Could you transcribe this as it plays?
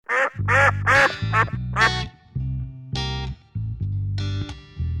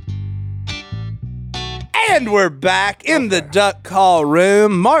And we're back in the duck call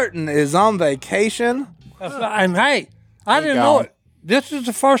room. Martin is on vacation. And hey, I didn't know it. This is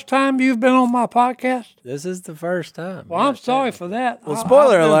the first time you've been on my podcast? This is the first time. Well, I'm sorry for that. Well,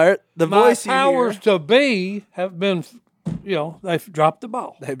 spoiler alert, the voice you my powers hear, to be have been, they've dropped the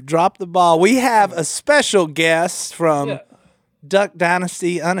ball. they've dropped the ball. We have a special guest from Duck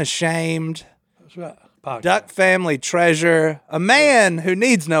Dynasty Unashamed, That's right. Podcast. Duck Family Treasure, a man who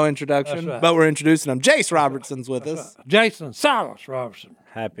needs no introduction, That's right. but we're introducing him. Jace Robertson's with us. Jason Silas Robertson.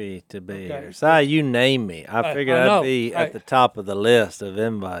 Happy to be here. Si, you named me. I figured I know. I'd be at the top of the list of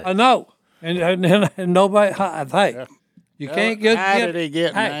invites. I know. And nobody, hey, you can't get. How did he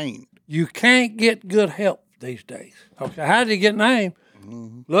get named? You can't get good help these days. Okay, how did he get named?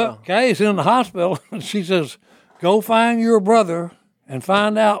 Look, Kay's in the hospital, and she says, go find your brother and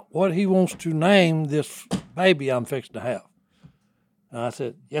find out what he wants to name this baby I'm fixing to have. And I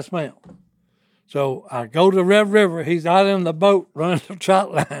said, yes, ma'am. So I go to Red River. He's out in the boat running the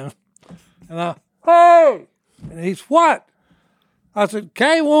trot line. And hey! And he's, what? I said,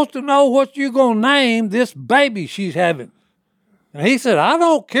 Kay wants to know what you're going to name this baby she's having. And he said, I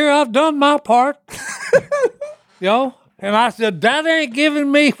don't care. I've done my part. And I said, that ain't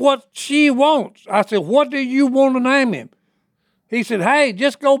giving me what she wants. I said, what do you want to name him? He said, hey,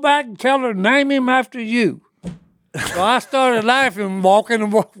 just go back and tell her, name him after you. So I started laughing,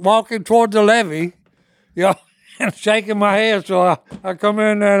 walking toward the levee, and shaking my head. So I come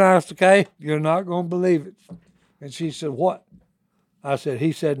in there and I said, okay, you're not going to believe it. And she said, what? I said,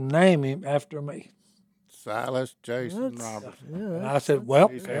 he said, name him after me. Silas Jason Robertson. And I said, well,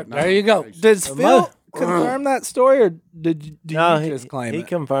 there you go. Does Phil confirm that story, or do you just claim he it?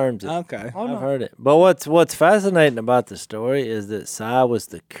 confirms it. Okay. I've heard it. But what's fascinating about the story is that Si was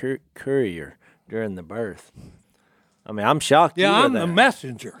the courier during the birth. I mean, I'm shocked. Yeah, you were I'm there. the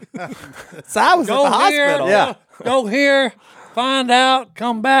messenger. So I was at the hospital. Yeah. Go here, find out,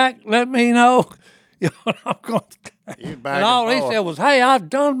 come back, let me know. I'm going He'd back and all he forth. said was, hey, I've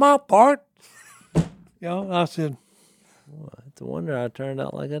done my part. And I said, It's a wonder I turned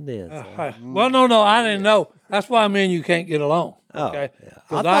out like I did. hey. Well, no, I didn't know. That's why me and you can't get along. Okay? Yeah.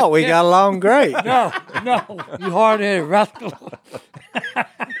 'Cause I thought we got along great. No, you hard-headed rascal.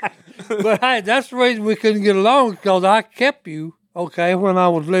 But hey, that's the reason we couldn't get along, because I kept you, when I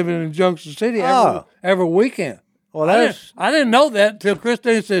was living in Junction City every weekend. Well, I didn't know that until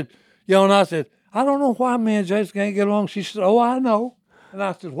Christine said, and I said, I don't know why me and Jason can't get along. She said, oh, I know. And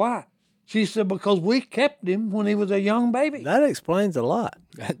I said, why? She said, because we kept him when he was a young baby. that explains a lot.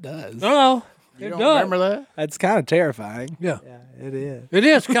 That does. No, You it don't does. remember that? That's kind of terrifying. Yeah. It is. It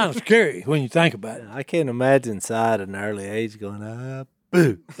is kind of scary when you think about it. I can't imagine Si at an early age going,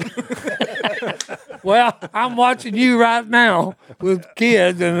 boo. Well, I'm watching you right now with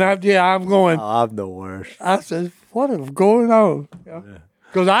kids, and I'm going, Oh, I'm the worst. I said, what is going on?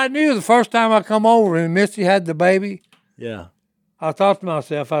 Because I knew the first time I come over and Missy had the baby, Yeah. I thought to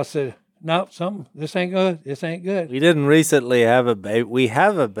myself, I said, no, this ain't good. This ain't good. We didn't recently have a baby. We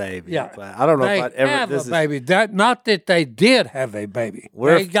have a baby. Yeah. But I don't know They if I'd ever. have This a baby. Not that they did have a baby.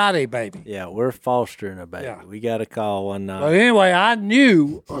 They got a baby. Yeah, we're fostering a baby. Yeah. We got a call one night. But anyway, I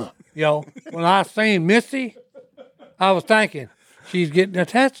knew, when I seen Missy, I was thinking, she's getting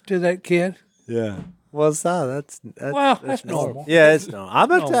attached to that kid. Yeah. Well, Si, that's normal. Yeah, it's normal. I'm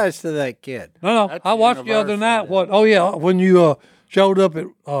attached to that kid. No, That's I watched the other night. When you showed up at,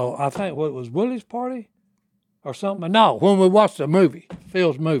 I think what was Willie's party or something. No, when we watched the movie,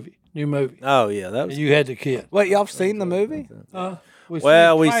 Phil's movie, new movie, Oh yeah, that and was. you had the kid. Wait, y'all seen the movie?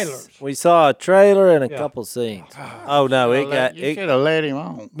 Well, we saw a trailer and a Yeah. couple scenes. Oh no, it got You it. should have let him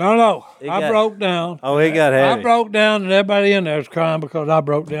on. No, I got- broke down. Oh, it got I heavy. broke down, and everybody in there was crying because I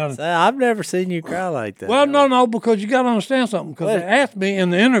broke down. Si, I've never seen you cry like that. Well, no, because you got to understand something. Because they asked me in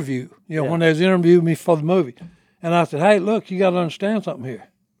the interview, when they was interviewing me for the movie, and I said, "Hey, look, you got to understand something here.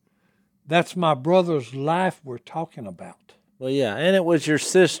 That's my brother's life we're talking about." Well, yeah, and it was your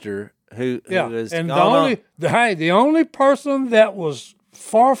sister who was and gone the only person that was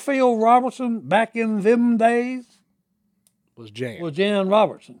Farfield Robertson back in them days Was Jan. was Jan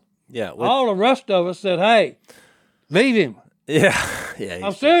Robertson. Yeah, All the rest of us said, "Hey, leave him." yeah, yeah.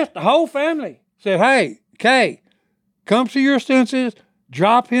 I'm serious. The whole family said, "Hey, Kay, come to your senses.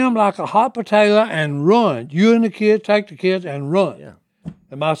 Drop him like a hot potato and run. You and the kids take the kids and run." Yeah.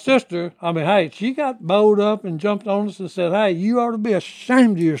 And my sister, she got bowled up and jumped on us and said, "Hey, you ought to be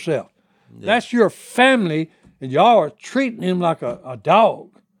ashamed of yourself. That's your family, and y'all are treating him like a dog."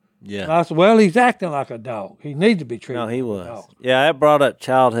 Yeah. And I said, well, he's acting like a dog. He needs to be treated No, he like was. a dog. Yeah, that brought up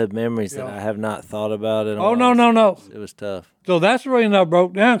childhood memories that Yeah. I have not thought about in a Oh, while. no, no, no. It was tough. So that's the reason I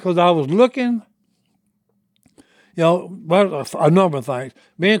broke down, because I was looking, well, a number of things.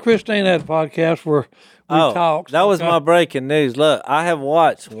 Me and Christine had a podcast where we talked. that was okay? my breaking news. Look, I have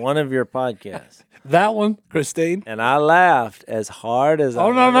watched one of your podcasts, That one. Christine. and I laughed as hard as I no,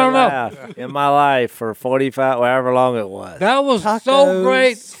 ever no, no. laughed in my life for 45, however long it was. That was so Tacos.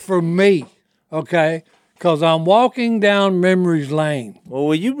 great for me, okay? Because I'm walking down memories lane. Well,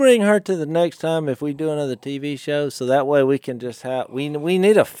 will you bring her to the next time if we do another TV show, so that way we can just have we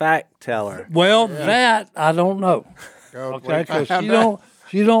need a fact teller. Well, that I don't know, Go okay? we Because found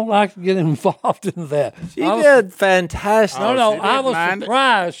she don't like to get involved in that. She I was- did fantastic. No, Oh, no, she I didn't was mind it?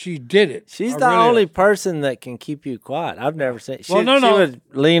 surprised she did it. She's I the really only am. person that can keep you quiet. I've never seen. She, Well, no, she no. would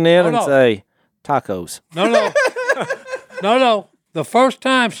lean in and no. say, "Tacos." No, no, no. The first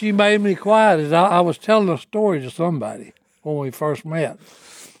time she made me quiet is I was telling a story to somebody when we first met,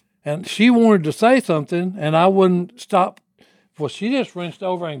 and she wanted to say something, and I wouldn't stop. Well, she just reached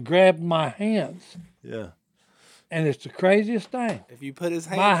over and grabbed my hands, Yeah. and it's the craziest thing. If you put his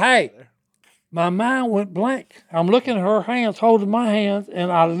hand. My mind went blank. I'm looking at her hands, holding my hands,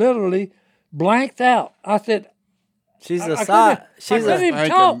 and I literally blanked out. I said, She's I a couldn't- side. I She's couldn't a even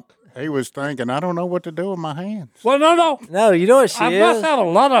talk. He was thinking, I don't know what to do with my hands. Well, no. no. You know what she I is? must have a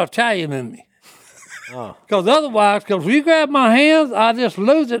lot of Italian in me. Oh. Because otherwise, if you grab my hands, I just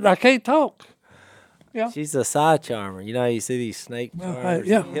lose it and I can't talk. She's a side charmer. You know how you see these snake charmers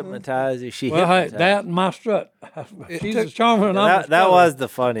yeah. hypnotize you. She Well, hey, hypnotized. that and my strut. She's a charmer and I'm a that strutter. was the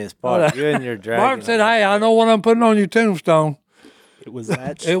funniest part. You and your dragon. Mark said, hey, I know what I'm putting on your tombstone. It was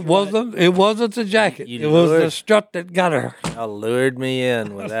that. It wasn't the jacket. You It was lured- the strut that got her. Y'all lured me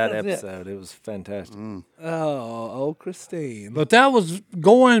in with that That's it. episode. It was fantastic. Oh, Christine. But that was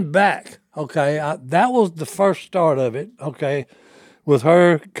going back, okay? That was the first start of it, okay, with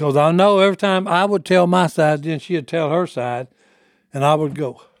her, because I know every time I would tell my side, then she'd tell her side, and I would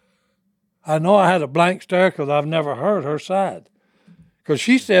go. I know I had a blank stare because I've never heard her side. Because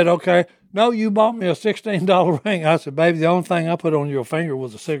she said, okay, no, you bought me a $16 ring. I said, baby, the only thing I put on your finger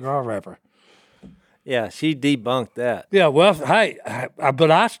was a cigar wrapper. Yeah, she debunked that. Yeah, well, hey,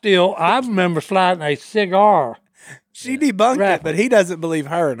 but I remember sliding a cigar. She debunked Right. it, but he doesn't believe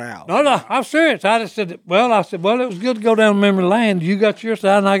her now. No, I'm serious. I said, it was good to go down memory lane. You got your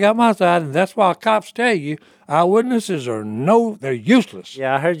side and I got my side. And that's why cops tell you eyewitnesses they're useless.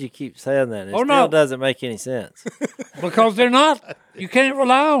 Yeah, I heard you keep saying that. It Oh, still no. doesn't make any sense. Because they're not. You can't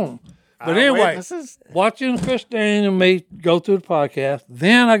rely on them. But anyway, Eyewitnesses? watching Christine and me go through the podcast,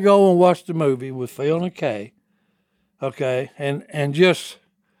 then I go and watch the movie with Phil and Kay. Okay, and just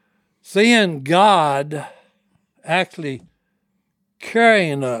seeing God actually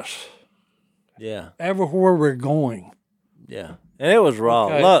carrying us Yeah, everywhere we're going. yeah. And it was raw.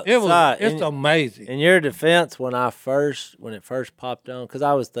 Okay? Look, It's amazing. in your defense, when it first popped on, because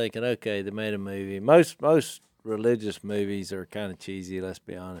I was thinking, okay, they made a movie. Most religious movies are kind of cheesy. Let's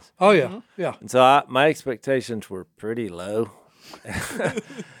be honest. Oh yeah, yeah. And so my expectations were pretty low.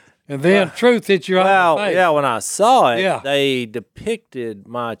 And then truth hits you right in Well, the face. yeah, when I saw it, Yeah. they depicted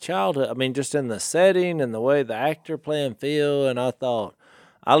my childhood. I mean, just in the setting and the way the actor playing Phil, and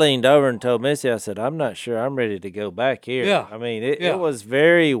I leaned over and told Missy, I said, I'm not sure I'm ready to go back here. Yeah. I mean, it Yeah. was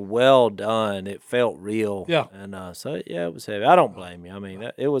very well done. It felt real. Yeah. And so, yeah, it was heavy. I don't blame you. I mean,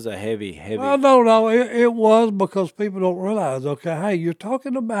 it was a heavy. Well, no, it was because people don't realize. Okay, hey, you're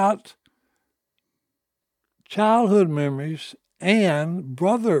talking about childhood memories and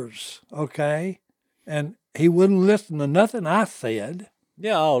brothers. Okay, and he wouldn't listen to nothing I said.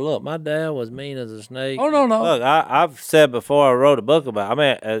 Yeah, oh, look, my dad was mean as a snake. Oh, no. Look, I've said before I wrote a book about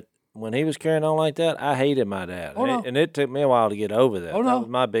when he was carrying on like that, I hated my dad. Oh, no. And it took me a while to get over that. Oh, That no. was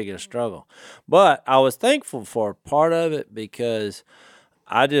my biggest struggle. But I was thankful for part of it because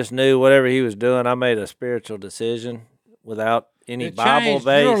I just knew whatever he was doing, I made a spiritual decision without any It Bible changed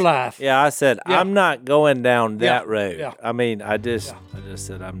based. your life. Yeah, I said, Yeah. I'm not going down that Yeah, road. yeah. I mean, I just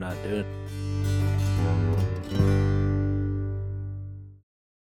said, I'm not doing it.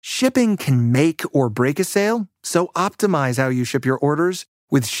 Shipping can make or break a sale, so optimize how you ship your orders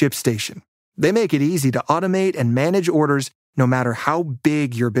with ShipStation. They make it easy to automate and manage orders no matter how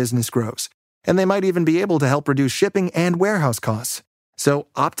big your business grows. And they might even be able to help reduce shipping and warehouse costs. So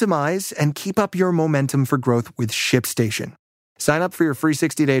optimize and keep up your momentum for growth with ShipStation. Sign up for your free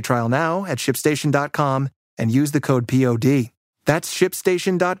 60-day trial now at ShipStation.com and use the code POD. That's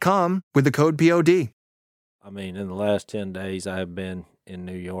ShipStation.com with the code POD. I mean, in the last 10 days, I have been in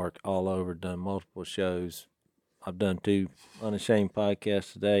New York all over, done multiple shows. I've done 2 Unashamed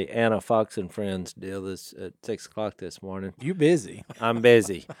podcasts today and a Fox and Friends deal this at 6:00 this morning. You busy? I'm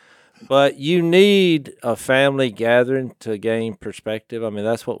busy. But you need a family gathering to gain perspective. I mean,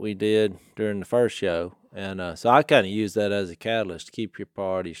 that's what we did during the first show. And so I kind of use that as a catalyst to keep your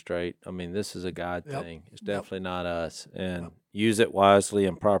priorities straight. I mean, this is a God thing. It's definitely not us. And use it wisely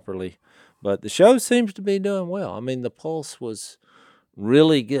and properly. But the show seems to be doing well. I mean, the pulse was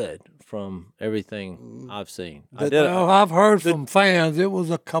really good from everything I've seen. I've heard from fans, it was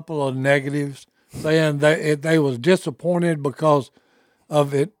a couple of negatives saying they was disappointed because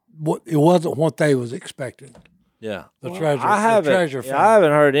of it. It wasn't what they was expecting. Yeah, The treasure. I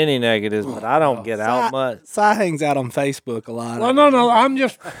haven't heard any negatives, but I don't get out much. Si hangs out on Facebook a lot. Well, no, I'm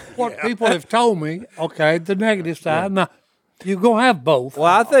just what people have told me. Okay, the negative side. Now, you're gonna have both. Well,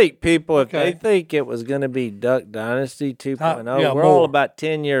 I think people, if they think it was going to be Duck Dynasty 2.0, we're all about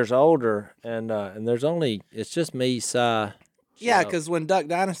 10 years older, and there's only, it's just me, Si. Yeah, because when Duck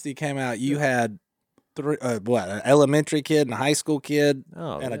Dynasty came out, you had an elementary kid and a high school kid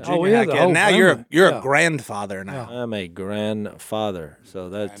and a junior high kid. whole Now family. you're a grandfather now. I'm a grandfather, so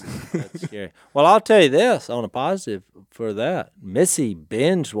that's scary. Well, I'll tell you this, on a positive for that, Missy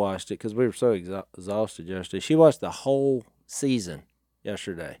binge watched it because we were so exhausted yesterday. She watched the whole season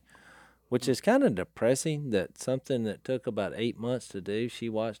yesterday, which is kind of depressing that something that took about 8 months to do, she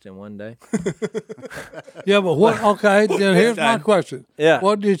watched in one day. Yeah, but what? Okay, then here's my question. Yeah.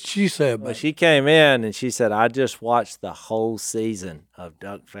 What did she say about Well, it? she came in and she said, I just watched the whole season of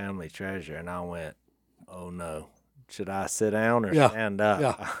Duck Family Treasure. And I went, oh no, should I sit down or stand up?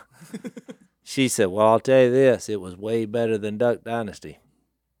 Yeah. She said, well, I'll tell you this, it was way better than Duck Dynasty.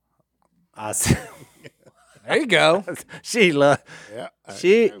 I said, There you go. she loved. Yeah.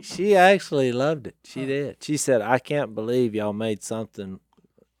 She actually loved it. She did. She said, "I can't believe y'all made something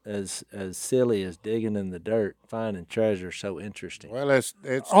as silly as digging in the dirt, finding treasure so interesting." Well, it's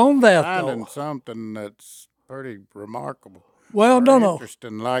On that, finding though. something that's pretty remarkable. Well, Very no.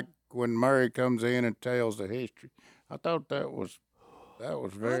 interesting. Like when Murray comes in and tells the history. I thought that was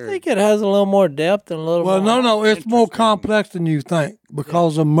very. I think it has a little more depth and a little. Well, more no, it's more complex than you think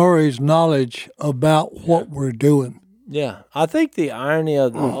because of Murray's knowledge about what we're doing. Yeah, I think the irony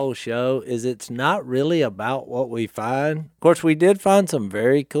of the whole show is it's not really about what we find. Of course, we did find some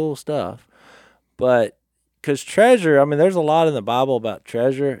very cool stuff, but because treasure, I mean, there's a lot in the Bible about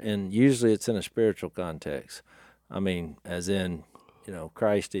treasure, and usually it's in a spiritual context. I mean, as in,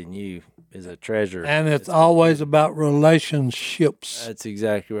 Christ in you is a treasure. And it's always about relationships. That's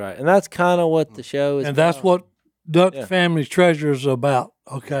exactly right. And that's kind of what the show is And that's about. what Duck Family Treasure is about,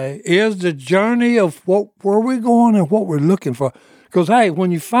 okay? Is the journey of where we're going and what we're looking for. Because, hey,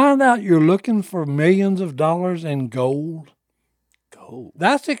 when you find out you're looking for millions of dollars in gold,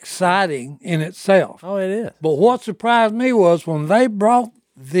 that's exciting in itself. Oh, it is. But what surprised me was when they brought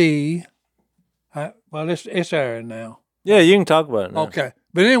the, it's airing now. Yeah, you can talk about it now. Okay.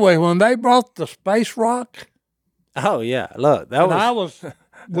 But anyway, when they brought the space rock, Oh, yeah. Look, that was...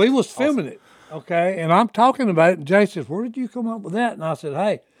 we was filming it, okay? And I'm talking about it, and Jay says, where did you come up with that? And I said,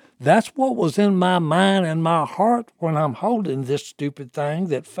 hey, that's what was in my mind and my heart when I'm holding this stupid thing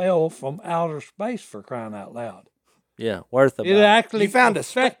that fell from outer space, for crying out loud. Yeah, worth about. It actually You found a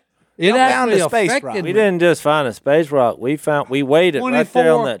affect- You It found actually a space affected rock. me. We didn't just find a space rock. We weighed it right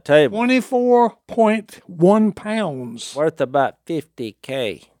there on that table. 24.1 pounds. Worth about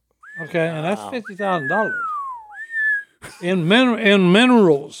 $50K. Okay, and that's $50,000 in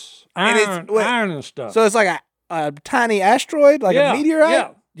minerals, And it's- iron and stuff. So it's like a tiny asteroid, like a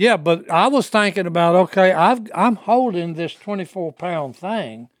meteorite? Yeah, but I was thinking about, okay, I'm holding this 24-pound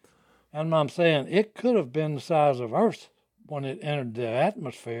thing, and I'm saying it could have been the size of Earth when it entered the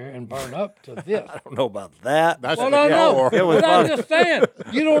atmosphere and burned up to this. I don't know about that. That's Well, I know, It was but I'm fun. just saying,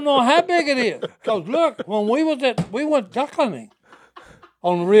 you don't know how big it is. Because look, when we went duck hunting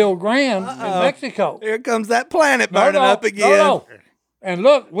on Rio Grande in Mexico. Here comes that planet burning up again. No. And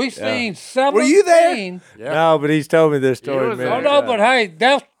look, we seen 17. Were you there? No, but he's told me this story. was many Oh, no, times. but hey,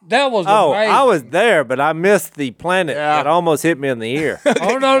 that was Oh, amazing. I was there, but I missed the planet that almost hit me in the ear.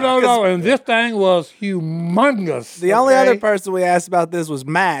 Oh, no. And this thing was humongous. The only okay? other person we asked about this was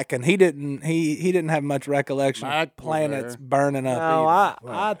Mac, and he didn't have much recollection Mac of was planets there. burning up. No, either.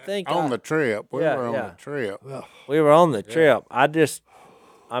 I think on the trip. We Yeah, were on yeah. the trip. we were on the trip.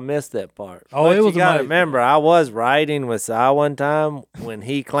 I missed that part. Oh, But it was you gotta amazing. remember, I was riding with Si one time when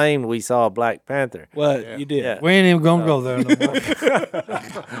he claimed we saw a Black Panther. What you did? Yeah. We ain't even gonna go there no more.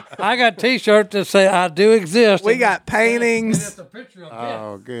 I got T-shirts that say I do exist. We got paintings. a picture of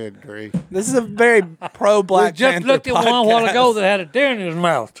Oh, good grief. This is a very pro We Black just Panther looked at one a while podcast. ago that had a deer in his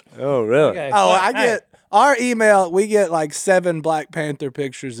mouth. Oh, really? Okay. Oh, but, I hey, get Our email, we get like 7 Black Panther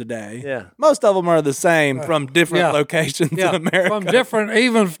pictures a day. Yeah. Most of them are the same from different locations in America. From different,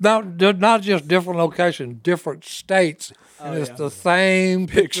 even not just different locations, different states. And it's the same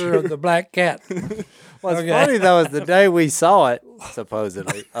picture of the black cat. What's funny though is the day we saw it,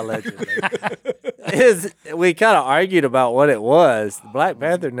 supposedly, allegedly, is we kind of argued about what it was. The Black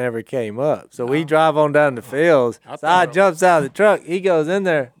Panther never came up, so we drive on down the fields. Si jumps out of the truck. He goes in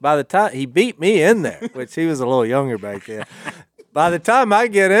there. By the time he beat me in there, which he was a little younger back then. By the time I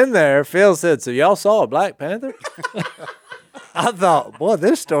get in there, Phil said, "So y'all saw a Black Panther?" I thought, boy,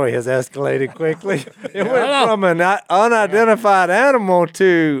 this story has escalated quickly. It went from an unidentified animal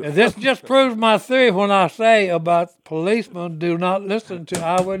to... And this just proves my theory when I say about policemen do not listen to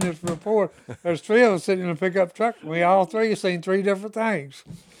eyewitness report. There's 3 of us sitting in a pickup truck. We all 3 have seen 3 different things.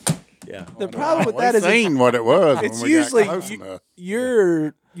 Yeah. The problem with that is seen what it was. it's when we usually got close enough.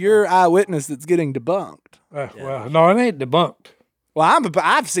 your eyewitness that's getting debunked. Well, no, it ain't debunked. Well,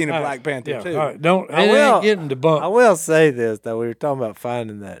 I've seen a Black Panther too. All right, it ain't getting debunked. I will say this, though. We were talking about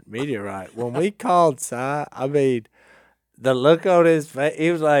finding that meteorite. When we called Si, I mean, the look on his face, he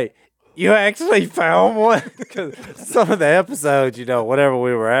was like, "You actually found one?" Because some of the episodes, whatever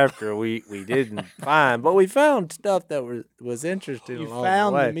we were after, we didn't find. But we found stuff that was interesting You along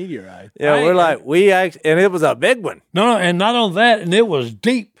found the way. the meteorite. Yeah, we're like, and it was a big one. No, and not on that, and it was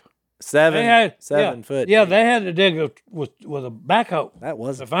deep. 7 foot. Yeah, deep. they had to dig with a backhoe That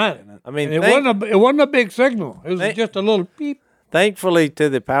was to find it. I mean, And it wasn't a big signal. It was just a little beep. Thankfully, to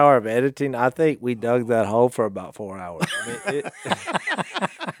the power of editing, I think we dug that hole for about 4 hours. I mean,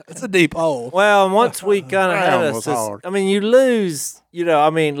 It's a deep hole. well, once we kind of That had was a, hard. I mean, you lose. I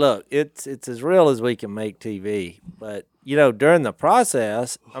mean, look, it's as real as we can make TV. But during the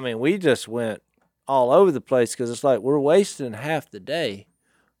process, I mean, we just went all over the place because it's like we're wasting half the day.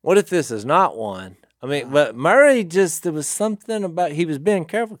 What if this is not one? I mean, but Murray there was something about, he was being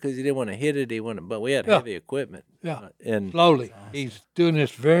careful because he didn't want to hit it. But we had heavy equipment. Yeah, And slowly. He's doing this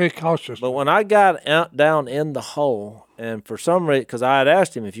very cautiously. But when I got down in the hole, and for some reason, because I had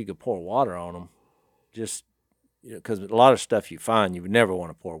asked him if you could pour water on them, just because a lot of stuff you find, you would never want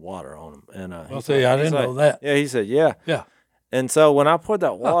to pour water on them. And I'll tell you, I didn't know that. Yeah, he said, yeah. Yeah. And so when I poured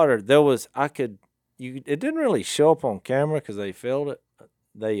that water, it didn't really show up on camera because they filmed it.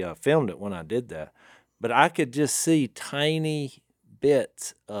 They filmed it when I did that, but I could just see tiny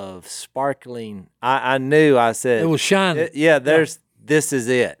bits of sparkling. I knew. I said It was shining. This is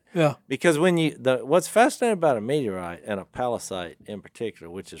it. Yeah. Because what's fascinating about a meteorite and a palisite in particular,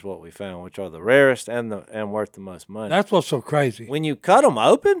 which is what we found, which are the rarest and worth the most money. That's what's so crazy. When you cut them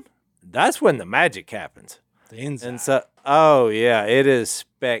open, that's when the magic happens. The inside. And so, oh yeah, it is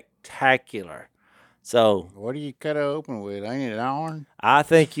spectacular. So What do you cut it open with? Ain't it iron? I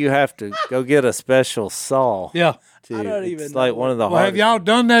think you have to go get a special saw. Yeah. I don't even It's know like one of the Well, have hardest. y'all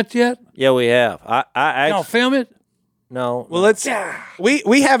done that yet? Yeah, we have. I Y'all actually film it? no. Well, let's.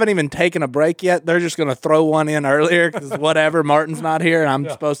 We haven't even taken a break yet. They're just going to throw one in earlier because whatever. Martin's not here, and I'm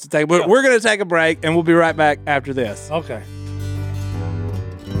supposed to take. But we're going to take a break, and we'll be right back after this. Okay.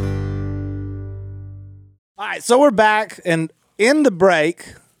 All right, so we're back, and in the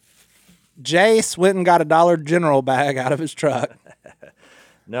break, Jace went and got a Dollar General bag out of his truck.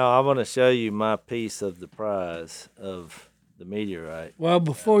 No, I'm going to show you my piece of the prize of the meteorite. Well,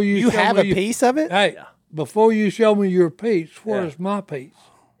 before you You show have me a piece of it? Hey, before you show me your piece, where's my piece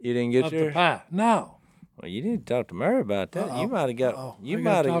You didn't get of the yours? pie? No. Well, you need to talk to Mary about that. You might have got. You I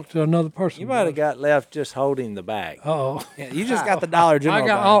might gotta have. talk to another person. You might have got left just holding the bag. Oh, Yeah, you just got the Dollar General I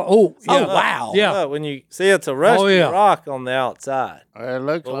got. bag. Oh, Oh, yeah. wow. Yeah. Look, when you see it's a rusty yeah. rock on the outside, It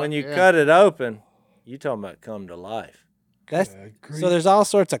looks but like when you yeah. cut it open, you talking about come to life. That's, so there's all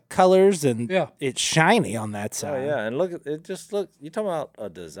sorts of colors, and Yeah. it's shiny on that Oh side. yeah, and look at it. Just look. You talking about a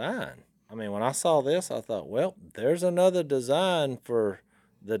design? I mean, when I saw this, I thought, well, there's another design for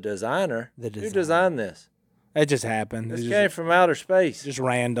the designer. The Who designer. designed this? It just happened. This It's came from outer space. just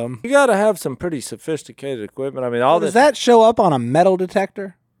random. You got to have some pretty sophisticated equipment. I mean, all Does this. that show up on a metal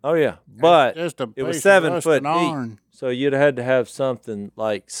detector? Oh yeah, but just a it was piece of 7 rusted foot deep. iron. So you'd had to have something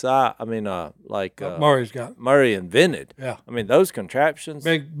like Murray's got Murray invented. Yeah. I mean, those contraptions.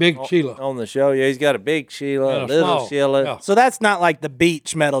 big Sheila. On the show, yeah, he's got a big Sheila, And a a little small, Sheila. yeah. So that's not like the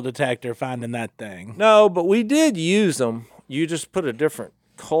beach metal detector finding that thing. No, but we did use them. You just put a different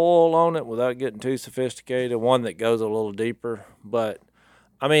coil on it without getting too sophisticated. One that goes a little deeper. But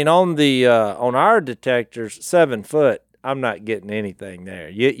I mean, on the on our detectors, 7 foot, I'm not getting anything there.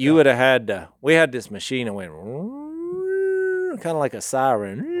 You would have had to. We had this machine that went kind of like a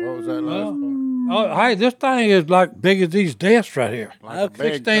siren. What was that last one? Oh, hey, this thing is like big as these desks right here. Like a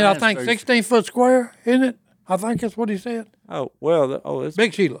big 16, I think, transducer. 16 foot square, isn't it? I think that's what he said. Oh well, it's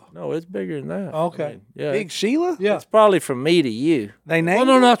Big Sheila. No, it's bigger than that. Okay. I mean, yeah, Big Sheila? Yeah. it's probably from me to you. They Well, named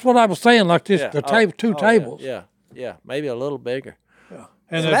no, it? that's what I was saying. Like this, Yeah. the table, two tables, Yeah, maybe a little bigger. and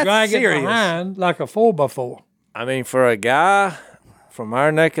So they that's drag it serious. behind like a 4x4. I mean, for a guy from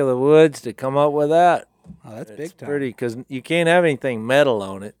our neck of the woods to come up with that, Oh, that's it's big time. pretty, because you can't have anything metal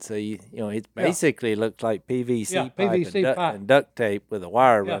on it. So it basically looks like PVC Yeah, pipe, PVC pipe. and duct tape with a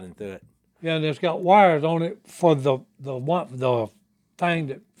wire Yeah. running through it. Yeah, and it's got wires on it for the thing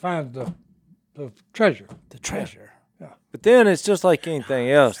that finds the treasure. The treasure. But then it's just like anything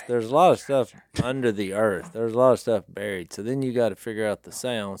else. There's a lot of stuff under the earth. There's a lot of stuff buried. So then you got to figure out the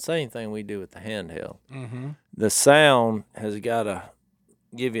sound. Same thing we do with the handheld. Mm-hmm. The sound has got to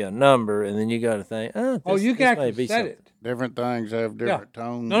give you a number, and then you got to think, You this can may actually be set something. it. Different things have different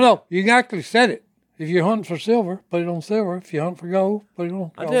tones. No, you can actually set it. If you're hunting for silver, put it on silver. If you hunt for gold, put it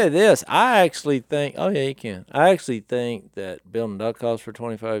on I gold. tell you this, I actually think, oh yeah, you can. I actually think that building duck calls for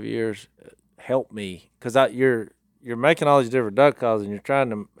 25 years helped me, because you're making all these different duck calls and you're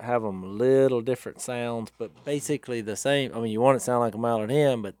trying to have them little different sounds, but basically the same. I mean, you want it to sound like a mallard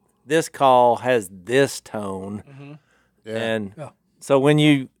hen, but this call has this tone. Yeah. And Yeah. so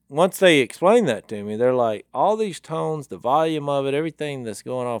once they explain that to me, they're like, all these tones, the volume of it, everything that's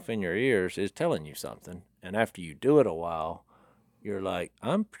going off in your ears is telling you something. And after you do it a while, you're like,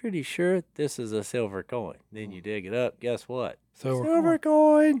 I'm pretty sure this is a silver coin. Then you dig it up. Guess what? Silver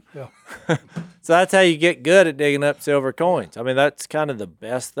coin. Yeah. So that's how you get good at digging up silver coins. I mean, that's kind of the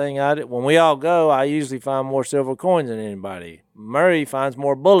best thing I do. When we all go, I usually find more silver coins than anybody. Murray finds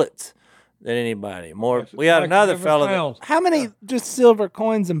more bullets than anybody. We had Like another different fella that sounds. How many just silver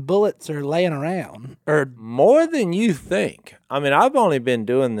coins and bullets are laying around? Or more than you think. I mean, I've only been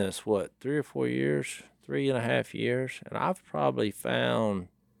doing this, 3 or 4 years, 3.5 years, and I've probably found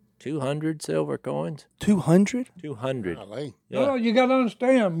 200 silver coins. 200? 200. Golly. Yeah. No, you got to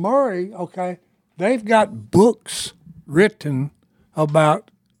understand, Murray, okay, they've got books written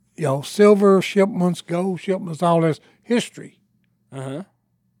about, silver shipments, gold shipments, all this history. Uh-huh.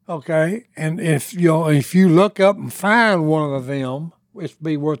 Okay, and if you look up and find one of them, it's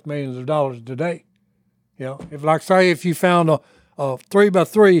be worth millions of dollars today. If you found a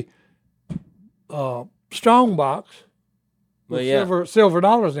 3x3 strong box with Well, yeah. silver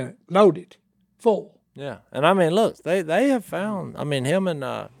dollars in it, loaded, full. Yeah, and I mean, look, they have found. I mean, him and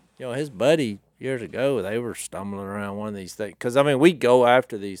his buddy years ago, they were stumbling around one of these things. Because I mean, we go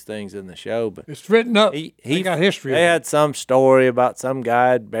after these things in the show, but It's written up. he got history. They of it. had some story about some guy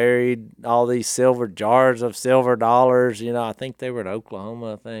had buried all these silver jars of silver dollars. I think they were in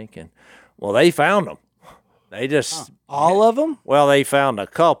Oklahoma, I think, and they found them. They just All of them? Well, they found a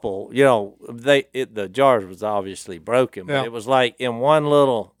couple. The jars was obviously broken, but Yeah. it was like in one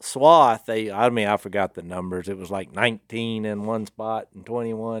little swath. I forgot the numbers. It was like 19 in one spot and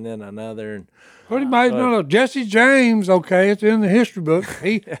 21 in another. And Pretty much, no. Jesse James, okay, it's in the history book.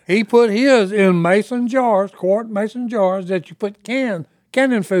 He put his in mason jars, quart mason jars that you put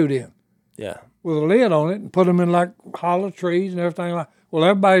canning food in yeah, with a lid on it and put them in like hollow trees and everything like. Well,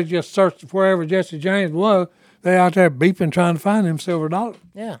 everybody just searched wherever Jesse James was. They out there beeping trying to find them silver dollars.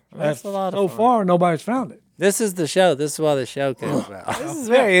 yeah, that's a lot So of fun. far, nobody's found it. This is the show. This is why the show came about. This is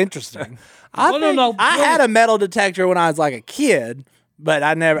very interesting. I Well, no, had a metal detector when I was like a kid, but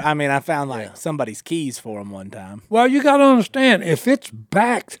I found like somebody's keys for them one time. Well, you got to understand, if it's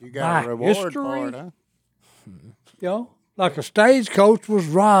backed You got by a reward history, for it, huh? like a stagecoach was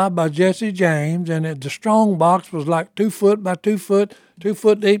robbed by Jesse James, and the strong box was like 2 foot by 2 foot, 2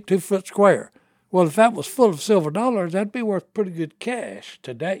 foot deep, 2 foot square. Well, if that was full of silver dollars, that'd be worth pretty good cash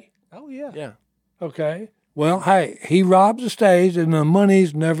today. Oh, yeah. Yeah, Okay. Well, hey, he robbed the stage, and the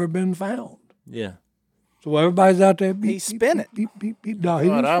money's never been found. yeah. So everybody's out there. Beep, He spin it. Beep, beep, beep. No, he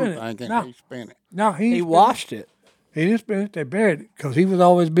What didn't I'm spin it. thinking, No, he spent it. no, he He didn't spin washed it. it. He didn't spin it. They buried it because he was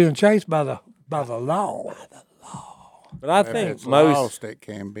always being chased by the law. But I If think it's most. lost, it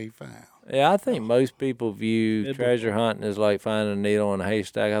can be found. Yeah, I think most people view treasure hunting as like finding a needle in a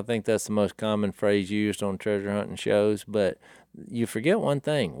haystack. I think that's the most common phrase used on treasure hunting shows. But you forget one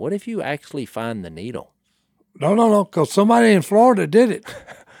thing. What if you actually find the needle? No, because somebody in Florida did it.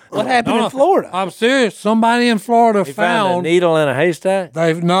 What happened in Florida? I'm serious. Somebody in Florida You found a found needle in a haystack?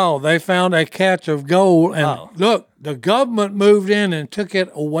 they found a catch of gold, and look, the government moved in and took it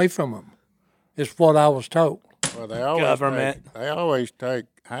away from them. Is what I was told. Well, they always Government. They always take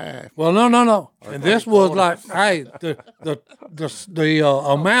half. Well, no, and this was like, hey, the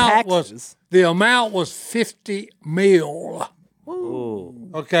amount was Taxes. the amount was $50 million. Ooh.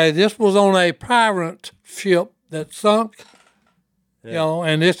 Okay, this was on a pirate ship that sunk. You know,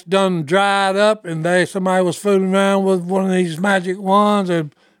 and it's done dried up, and somebody was fooling around with one of these magic wands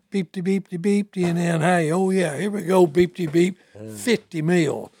and beepty beepty beepty, and then hey, oh yeah, here we go, beepty beep, 50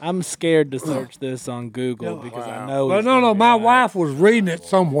 mil. I'm scared to search this on Google because I know. But no, my wife was reading it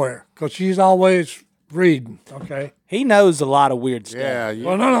somewhere because she's always reading. Okay. He knows a lot of weird stuff. Yeah,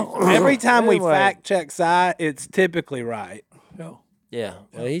 Well, no. Every time we Anyway. fact check Si, it's typically right. No. Yeah.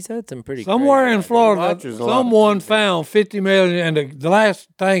 Well, he's had some pretty. Somewhere crazy in Florida, watches a lot of someone found 50 million, and the last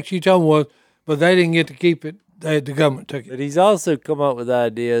thing she told me was, but they didn't get to keep it. The government took But it. he's also come up with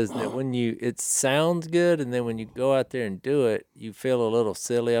ideas that when it sounds good, and then when you go out there and do it, you feel a little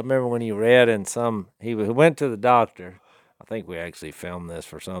silly. I remember when he read he went to the doctor. I think we actually filmed this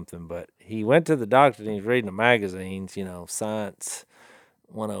for something, but he went to the doctor and he's reading the magazines, Science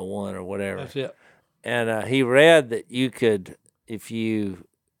 101 or whatever. That's it. And he read that you could, if you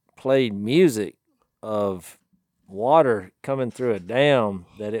played music of water coming through a dam,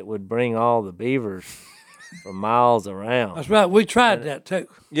 that it would bring all the beavers from miles around. That's right. We tried that too.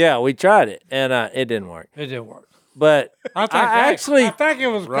 Yeah, we tried it, and it didn't work. It didn't work. But I I think it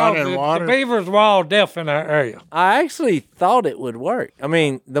was Running because water? the beavers were all deaf in our area. I actually thought it would work. I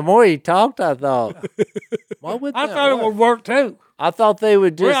mean, the more he talked, I thought, why would I that thought work? it would work too. I thought they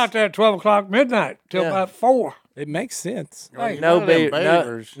would We're just out there at 12 o'clock midnight till Yeah. about 4. It makes sense. Hey, no None of them beaver,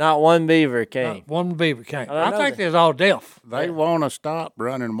 beavers. not one beaver came. one beaver came. don't I know think that. they was all deaf. They want to stop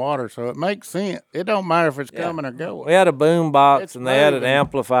running water, so it makes sense. It don't matter if it's coming or going. We had a boom box, It's and they had it moving.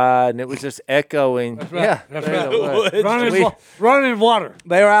 amplified, and it was just echoing. Yeah, That's there right. it was. Running water.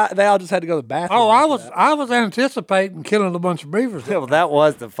 They were out, they all just had to go to the bathroom. Oh, I was anticipating killing a bunch of beavers. Well, that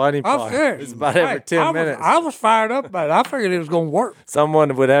was the funny I'm part. serious. It's about every Hey, 10 minutes. I was fired up about it. I figured it was going to work.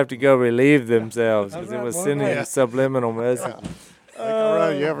 Someone would have to go relieve themselves because it right, was boy. sending Yeah. a subliminal message. They can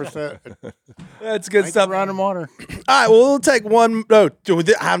run. You ever said That's good they stuff. can running water? All right, well, we'll take one. No,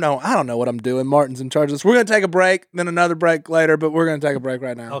 I don't know what I'm doing. Martin's in charge of this. We're going to take a break, then another break later, but we're going to take a break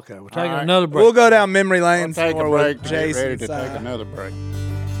right now. Okay, we're taking right. another break. We'll go down memory lane. Take a some more with break. Get Jason ready to and take Si. another break.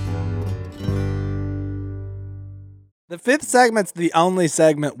 The fifth segment's the only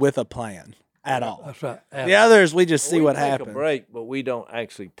segment with a plan at all. That's right. The others, we just see what take happens. a break, but we don't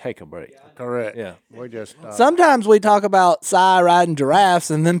actually take a break. Correct. Yeah. We just Sometimes we talk about Si riding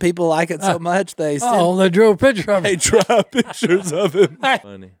giraffes, and then people like it so much they Oh, they drew a picture of they it. draw pictures of him.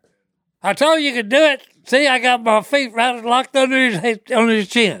 Funny. I told you could do it. See, I got my feet right locked under his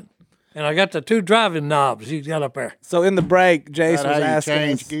chin. And I got the 2 driving knobs he's got up there. So in the break, Jace That's was how you asking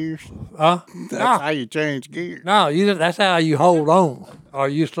change us, gears. Huh? That's how you change gears. No, that's how you hold on, or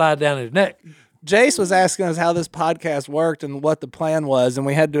you slide down his neck. Jace was asking us how this podcast worked and what the plan was, and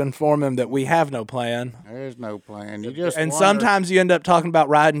we had to inform him that we have no plan. There's no plan. You just And wonder- sometimes you end up talking about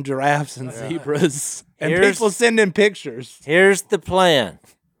riding giraffes and zebras, and Here's- people send in pictures. Here's the plan.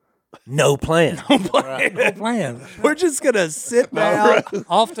 No plan. No plan. We're just gonna sit down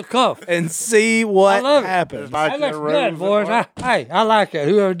Off the cuff. and see what love it. happens. like That your looks rules good, boys. at I like it.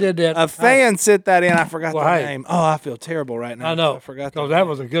 Whoever did that. A fan sent that in. I forgot Well, the hey. name. Oh, I feel terrible right now. I know. I forgot. Because that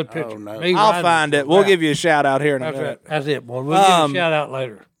was a good picture. no. Me I'll riding find it. was We'll that. give you a shout out here in a That's minute. it. That's it, boy. We'll give you a shout out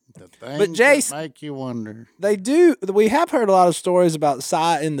later. the things Jace- that make you wonder. They do. We have heard a lot of stories about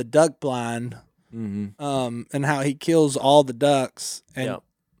Si in the duck blind, and how he kills all the ducks. And Yep.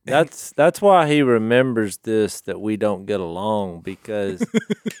 That's why he remembers this, that we don't get along, because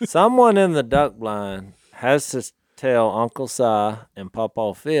someone in the duck blind has to tell Uncle Si and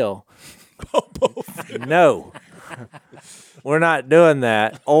Pawpaw Phil, no, we're not doing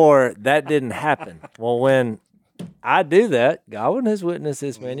that, or that didn't happen. Well, when I do that, Godwin has witnessed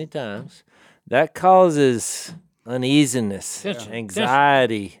this many times, that causes uneasiness, Tension.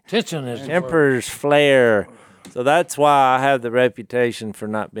 anxiety, Tension is tempers flare. So that's why I have the reputation for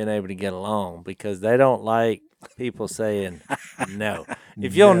not being able to get along, because they don't like people saying no.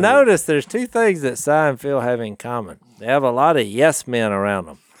 If you'll notice, there's 2 things that Si and Phil have in common. They have a lot of yes men around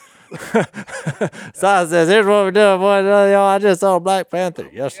them. Si says, here's what we're doing, boy. I just saw a Black Panther.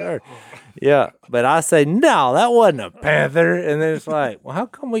 Yes, sir. Yeah. But I say, no, that wasn't a panther. And then it's like, well, how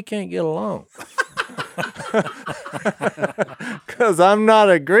come we can't get along? Because I'm not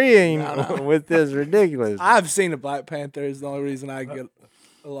agreeing with this ridiculous. I've seen a Black Panther. Is the only reason I get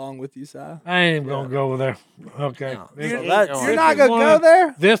along with you, Si. I ain't even going to go over there. Okay. You're That's- not gonna go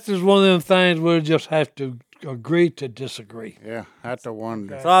there. This is one of them things we'll just have to agree to disagree. Yeah, have to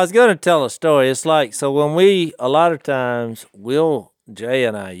wonder. So I was going to tell a story. It's like, so when a lot of times, Jay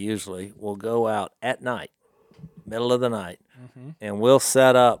and I usually will go out at night, middle of the night, and we'll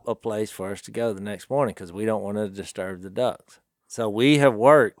set up a place for us to go the next morning because we don't want to disturb the ducks. So we have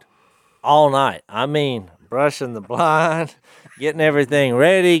worked all night. I mean, brushing the blind, getting everything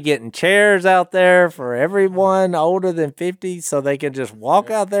ready, getting chairs out there for everyone older than 50 so they can just walk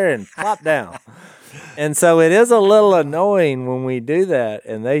out there and plop down. And so it is a little annoying when we do that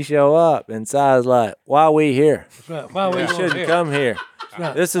and they show up and Si's like, why are we here? Why we We shouldn't come here.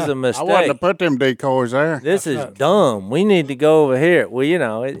 This is a I wanted to mistake. put them decoys there. This is dumb. We need to go over here. Well, you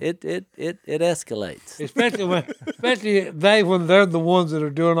know, it escalates. Especially when they're the ones that are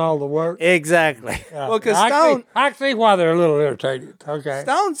doing all the work. Exactly. Well, because I can see why they're a little irritated. Okay.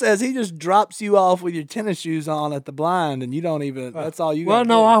 Stone says he just drops you off with your tennis shoes on at the blind, and you don't even. That's all you. Well, gotta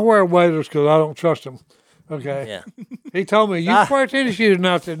no, do. I wear waders because I don't trust them. Okay. Yeah. He told me, you wear tennis shoes. And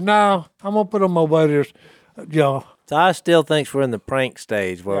I said, no, I'm going to put on my waders. So I still think we're in the prank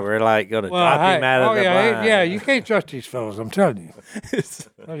stage where we're like going to drop him out of the blind. yeah, you can't trust these fellas, I'm telling you.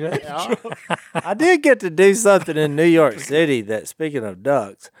 Okay. I did get to do something in New York City that, speaking of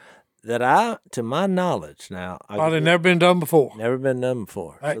ducks, that to my knowledge now, They've never been done before. never been done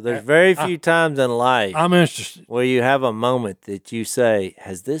before. So there's very few times in life I'm interested. where you have a moment that you say,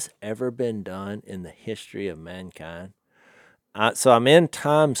 has this ever been done in the history of mankind? So I'm in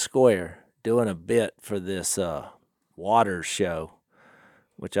Times Square doing a bit for this water show,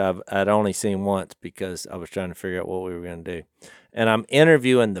 which I'd only seen once because I was trying to figure out what we were going to do. And I'm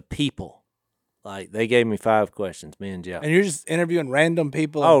interviewing the people. Like, they gave me 5 questions, me and Joe. And you're just interviewing random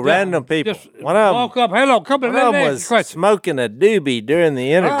people. Oh, random people. Just One of them, walk up, hello, come in, one of them let me was ask you a question. smoking a doobie during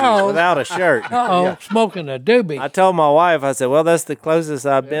the interview Oh. without a shirt. Uh-oh, smoking a doobie. I told my wife, I said, well, that's the closest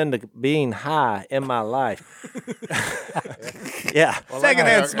I've been to being high in my life. Yeah.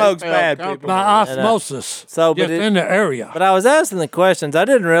 Secondhand smoke's bad, people. By osmosis. So, but just in the area. But I was asking the questions. I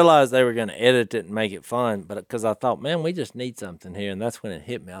didn't realize they were going to edit it and make it fun, but because I thought, man, we just need something here, and that's when it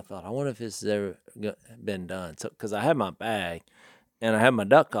hit me. I thought, I wonder if this has ever been done. So, because I had my bag and I had my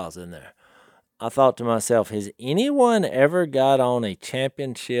duck calls in there, I thought to myself, has anyone ever got on a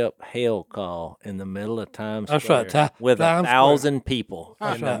championship hail call in the middle of Times That's Square right, with Times 1,000 people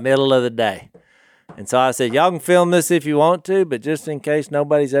in the right. middle of the day? And so I said, y'all can film this if you want to, but just in case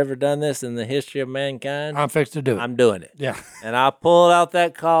nobody's ever done this in the history of mankind, I'm fixed to do it. I'm doing it. Yeah. And I pulled out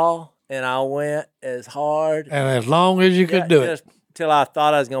that call and I went as hard And as long as you could do it. just till I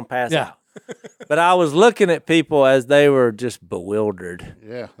thought I was going to pass Yeah. out. But I was looking at people as they were just bewildered.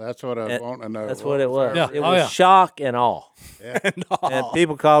 Yeah, that's what I was wanting to know. That's what it was. Yeah. It Oh, was yeah. shock and awe. And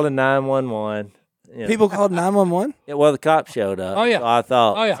people calling 911. You know. People called 911. Yeah, well, the cops showed up. Oh, yeah. So I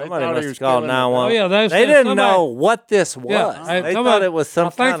thought Oh, yeah. somebody They thought he must was have called killing 911. Oh, yeah, they They said didn't somebody- know what this was. Yeah. They thought it was some I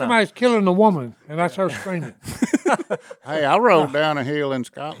think kind of. somebody's killing a woman, and that's her screaming. Hey, I rode down a hill in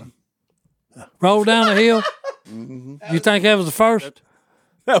Scotland. Roll down the hill. Mm-hmm. You think that was the first?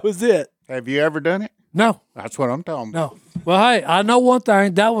 That was it. Have you ever done it? No. That's what I'm talking about. No. Well, hey, I know one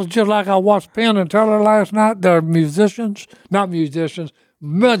thing. That was just like I watched Penn and Teller last night. They're musicians, not musicians,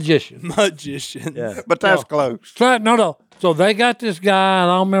 magicians. Magician. Yeah. But that's close. No. So they got this guy,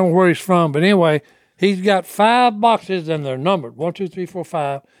 and I don't remember where he's from, but anyway, he's got 5 boxes, and they're numbered 1, 2, 3, 4,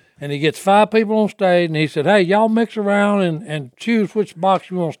 5. And he gets 5 people on stage, and he said, hey, y'all mix around and choose which box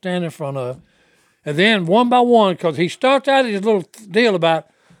you want to stand in front of. And then one by one, because he starts out his little deal about,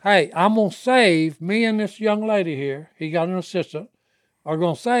 hey, I'm going to save me and this young lady here, he got an assistant, are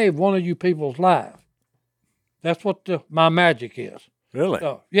going to save one of you people's lives. That's what my magic is. Really?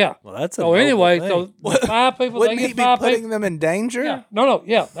 So, yeah. Well, that's a So anyway, noble thing. so the 5 people, Wouldn't they he get be 5 putting people. them in danger? Yeah. No,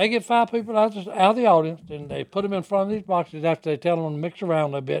 yeah. They get 5 people out of the audience, and they put them in front of these boxes after they tell them to mix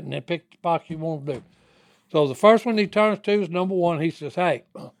around a bit, and then pick the box you want to do. So the first one he turns to is number 1. He says, hey,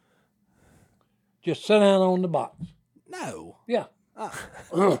 just sit down on the box. No. Yeah.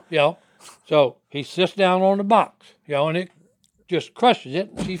 So he sits down on the box, and it just crushes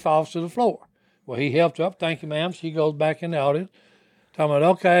it, and she falls to the floor. Well, he helps her up. Thank you, ma'am. She goes back in the audience. Talking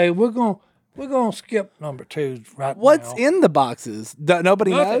about, okay, we're gonna skip number 2 right now. What's in the boxes?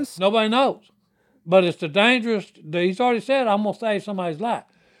 Nobody Nothing. knows. Nobody knows. But it's the dangerous. He's already said, I'm gonna save somebody's life.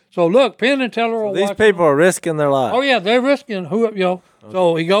 So look, Penn and Teller are These watching. people are risking their lives. Oh yeah, they're risking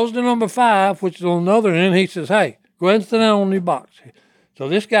So he goes to number 5, which is on the other end. He says, hey, go ahead and sit down on the box. So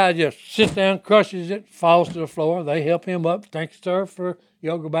this guy just sits down, crushes it, falls to the floor. They help him up. Thanks, sir, for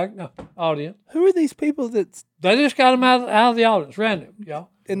go back in the audience. Who are these people that's They just got him out of the audience, random,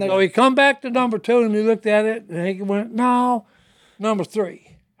 And they're- So he come back to number 2, and he looked at it, and he went, no, number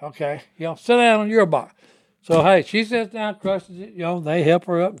 3. Okay, sit down on your box. So, hey, she sits down, crushes it, they help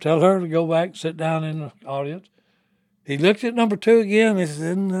her up and tell her to go back and sit down in the audience. He looks at number 2 again, and he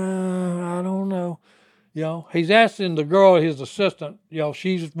says, no, I don't know. He's asking the girl, his assistant,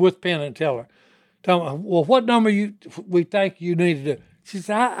 she's with Penn and Teller. Tell me, well, what number we think you need to do? She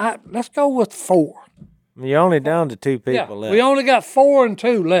said, let's go with 4. You're only down to 2 people left. We only got 4 and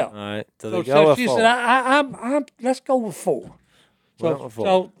 2 left. All right. So, So go with she 4. said, I'm let's go with 4. Went with 4.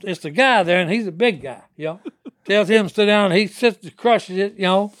 So it's the guy there, and he's a big guy, Tells him to sit down, and he sits and crushes it,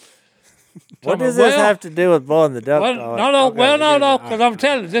 What does this have to do with blowing the duck? No, because I'm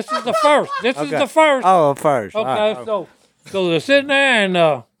telling you, this is the first. This is the first. Oh, first. Okay, All right. so they're sitting there,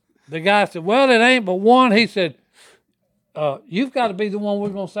 and the guy said, well, it ain't but one. He said, you've got to be the one we're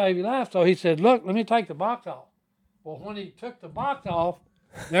going to save your life. So he said, look, let me take the box off. Well, when he took the box off,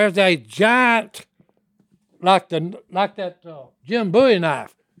 there's a giant, like that Jim Bowie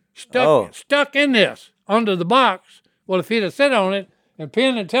knife, stuck in this, under the box. Well, if he'd have sat on it, and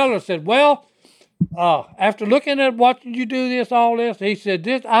Penn and Teller said, well, after looking at watching you do this, all this, he said,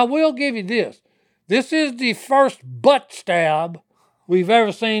 I will give you this. This is the first butt stab we've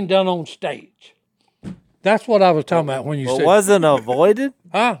ever seen done on stage. That's what I was talking about when you said. It wasn't avoided?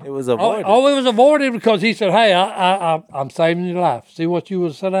 Huh? It was avoided. Oh, it was avoided because he said, hey, I'm saving your life. See what you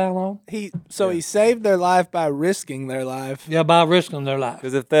would sit down on? He saved their life by risking their life. Yeah, by risking their life.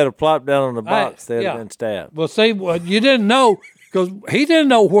 Because if they'd have plopped down on the box, they'd have been stabbed. Well, see, you didn't know because he didn't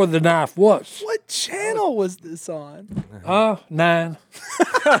know where the knife was. What channel was this on? 9.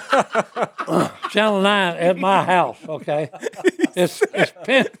 Channel 9 at my house, okay? It's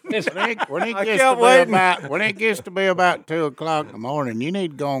When it gets to be about 2 o'clock in the morning, you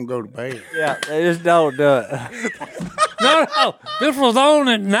need to go and go to bed. Yeah, they just don't do it. No, this was on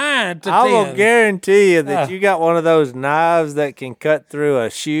at 9 to 10. I will guarantee you that you got one of those knives that can cut through a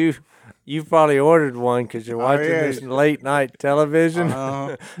shoe. You've probably ordered one because you're watching this late night television.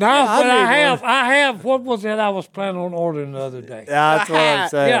 No, but I have. What was it I was planning on ordering the other day? Yeah, that's what I'm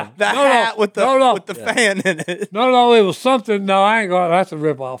saying. Yeah. The hat with the fan in it. No, it was something. No, I ain't going. That's a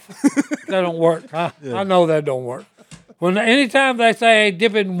ripoff. That don't work. I know that don't work. Anytime they say, hey,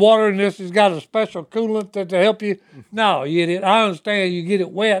 dip it in water and this has got a special coolant to help you, no, you idiot. I understand you get it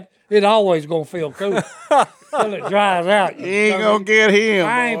wet, it always going to feel cool until it dries out. You ain't going to get him.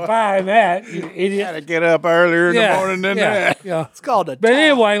 I ain't buying that, you idiot. Got to get up earlier in the morning than that. Yeah. It's called a But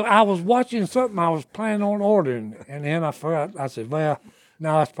anyway, I was watching something I was planning on ordering, and then I forgot. I said, well,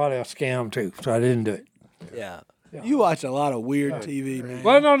 no, it's probably a scam too, so I didn't do it. Yeah. You watch a lot of weird TV, man.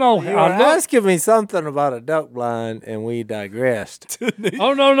 Well, no. You were asking me something about a duck blind, and we digressed.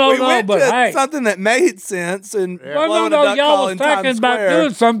 Oh, no, went but to hey. something that made sense. And Well, no, y'all was talking about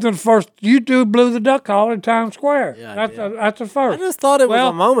doing something first. You blew the duck call in Times Square. Yeah, That's a first. I just thought it was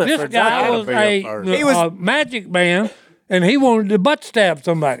a moment this for guy Jack. was He was a magic man, and he wanted to butt stab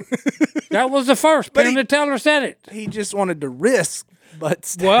somebody. That was the first. Penn and Teller said it. He just wanted to risk, but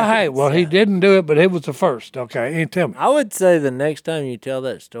He didn't do it, but it was the first. Okay, and tell me. I would say the next time you tell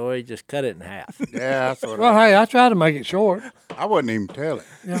that story, just cut it in half. Yeah, that's what Well, hey, I tried to make it short. I wouldn't even tell it.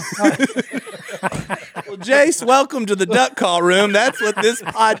 Well, Jace, welcome to the Duck Call Room. That's what this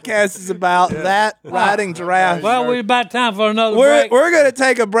podcast is about. That riding giraffe. Well, we're about time for another We're break. going to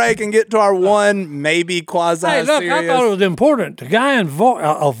take a break and get to our one maybe quasi Hey, look, serious. I thought it was important. The guy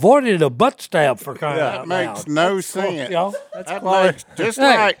avoided a butt stab for crying out That makes loud. no sense. Y'all. That makes,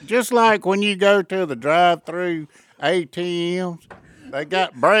 just like when you go to the drive-through ATMs, they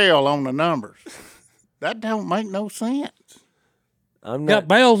got braille on the numbers. That don't make no sense. I'm Got not.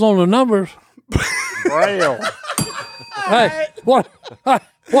 bells on the numbers. Braille. Hey, what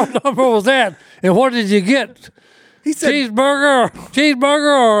number was that? And what did you get? He said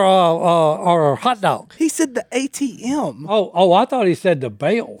Cheeseburger or hot dog? he said the ATM. Oh, I thought he said the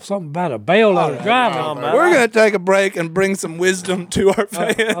bail. Something about a bail on the drive. We're going to take a break and bring some wisdom to our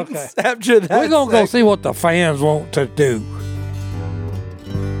fans okay. after that. We're gonna go segment. see what the fans want to do.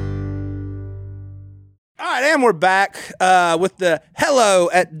 All right, and we're back with the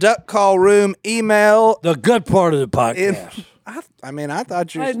hello at Duck Call Room email. The good part of the And podcast. I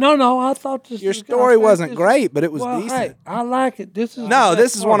thought your Hey, no, I thought this. your was- story I think wasn't this- great, but it was Well, decent. hey, I like it. This is No, the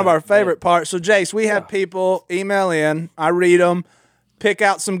this best is one of part our favorite parts. So, Jace, we have people email in. I read them, pick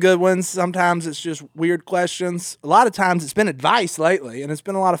out some good ones. Sometimes it's just weird questions. A lot of times it's been advice lately, and it's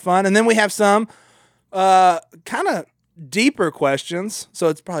been a lot of fun. And then we have some kind of deeper questions. So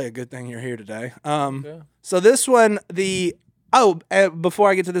it's probably a good thing you're here today. So this one, before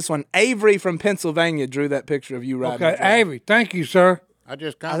I get to this one, Avery from Pennsylvania drew that picture of you riding. a Okay, giraffe. Avery, thank you, sir. I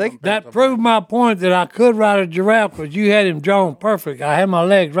just I think That proved my point that I could ride a giraffe because you had him drawn perfect. I had my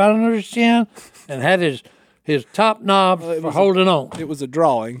legs right under his chin and had his top knobs for holding on. It was a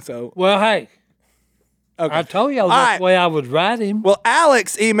drawing, so Well, hey, okay. I told you that's right. the way I would ride him. Well,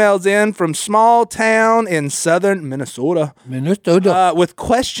 Alex emails in from small town in southern Minnesota Minnesota. with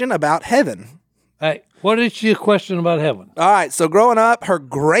question about heaven. Hey, what is your question about heaven? All right. So growing up, her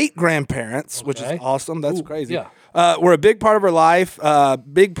great grandparents, which is Okay. awesome. That's crazy. yeah. Were a big part of her life.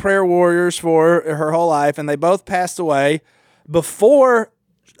 Big prayer warriors for her whole life, and they both passed away before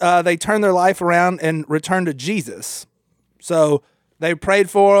they turned their life around and returned to Jesus. So they prayed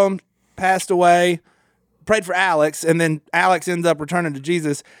for him, passed away, prayed for Alex, and then Alex ends up returning to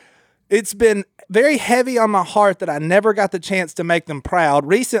Jesus. It's been very heavy on my heart that I never got the chance to make them proud.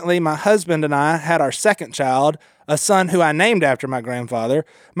 Recently, my husband and I had our second child, a son who I named after my grandfather.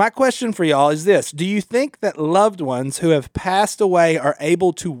 My question for y'all is this. Do you think that loved ones who have passed away are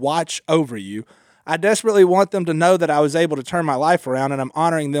able to watch over you? I desperately want them to know that I was able to turn my life around, and I'm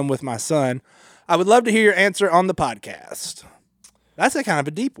honoring them with my son. I would love to hear your answer on the podcast. That's a kind of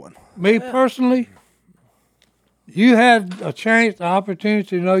a deep one. Me personally, you had a chance, an opportunity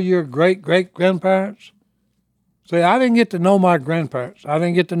to know your great-great-grandparents. See, I didn't get to know my grandparents. I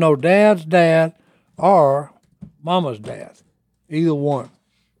didn't get to know Dad's dad or Mama's dad, either one.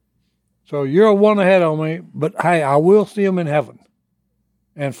 So you're one ahead on me, but hey, I will see them in heaven.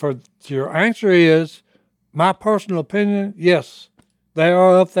 And for your answer is, my personal opinion, yes, they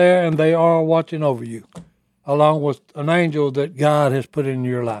are up there and they are watching over you, along with an angel that God has put in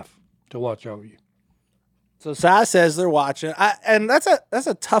your life to watch over you. So Sai says they're watching, and that's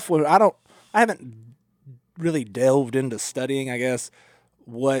a tough one. I haven't really delved into studying. I guess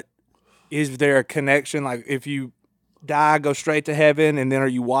what is there a connection? Like if you die, go straight to heaven, and then are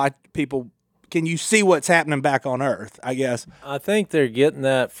you watch people? Can you see what's happening back on earth? I guess I think they're getting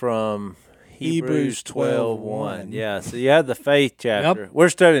that from Hebrews 12:1. Yeah, so you have the faith chapter. We're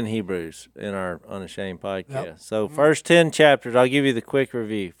studying Hebrews in our Unashamed podcast. Yep. So first 10 chapters, I'll give you the quick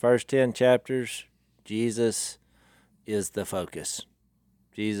review. First 10 chapters, Jesus is the focus.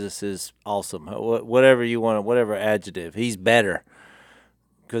 Jesus is awesome. Whatever you want, whatever adjective. He's better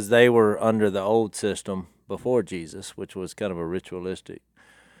because they were under the old system before Jesus, which was kind of a ritualistic.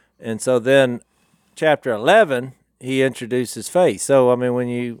 And so then chapter 11, he introduces faith. So I mean,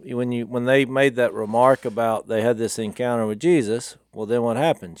 when they made that remark about they had this encounter with Jesus, well, then what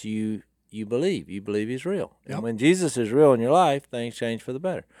happens? You believe he's real. Yep. And when Jesus is real in your life, things change for the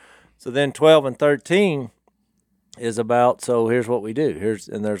better. So then 12 and 13 is about, so here's what we do.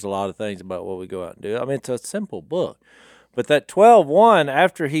 And there's a lot of things about what we go out and do. I mean, it's a simple book. But that 12:1,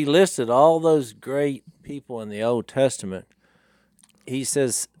 after he listed all those great people in the Old Testament, he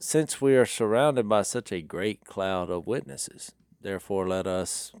says, since we are surrounded by such a great cloud of witnesses, therefore let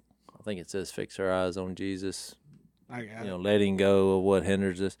us, I think it says, fix our eyes on Jesus, letting go of what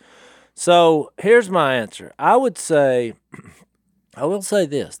hinders us. So here's my answer. I will say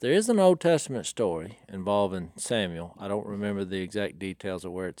this. There is an Old Testament story involving Samuel. I don't remember the exact details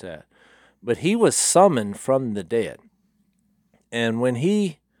of where it's at. But he was summoned from the dead. And when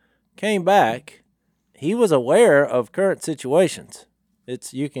he came back, he was aware of current situations.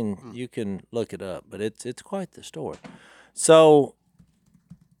 You can look it up, but it's quite the story. So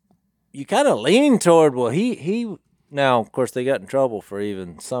you kind of lean toward, well, he now, of course, they got in trouble for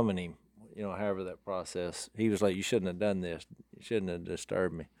even summoning him, however that process. He was like, you shouldn't have done this. You shouldn't have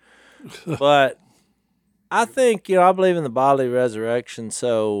disturbed me. But I think, I believe in the bodily resurrection.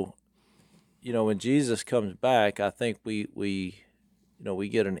 So, when Jesus comes back, I think we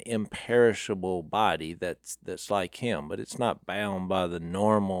get an imperishable body that's like him, but it's not bound by the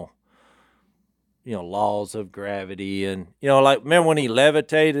normal, laws of gravity. And, remember when he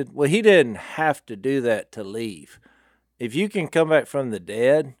levitated? Well, he didn't have to do that to leave. If you can come back from the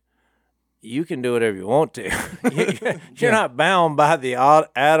dead, you can do whatever you want to. You're not bound by the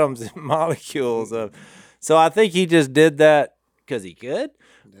atoms and molecules of. So I think he just did that because he could.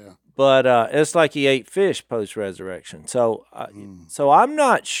 Yeah. But it's like he ate fish post-resurrection. So I'm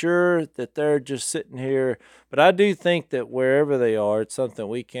not sure that they're just sitting here. But I do think that wherever they are, it's something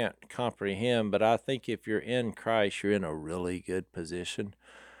we can't comprehend. But I think if you're in Christ, you're in a really good position.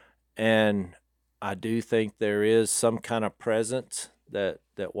 And I do think there is some kind of presence that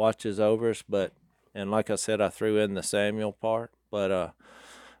watches over us. And like I said, I threw in the Samuel part. But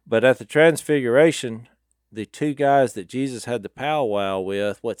at the Transfiguration, the two guys that Jesus had the powwow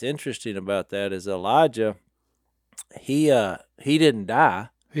with, what's interesting about that is Elijah, he didn't die.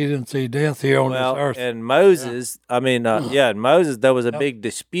 He didn't see death here on this earth. And Moses, and Moses, there was a big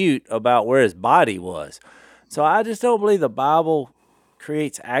dispute about where his body was. So I just don't believe the Bible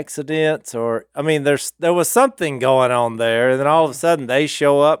creates accidents there was something going on there, and then all of a sudden they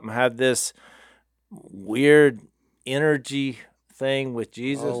show up and have this weird energy thing with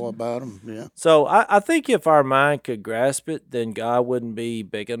Jesus. All about him, yeah. So I think if our mind could grasp it, then God wouldn't be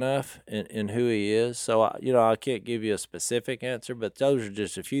big enough in who he is. So, I can't give you a specific answer, but those are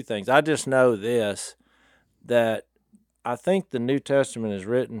just a few things. I just know this, that I think the New Testament is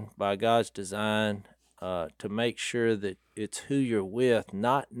written by God's design to make sure that it's who you're with,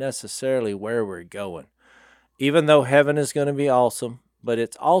 not necessarily where we're going. Even though heaven is going to be awesome, but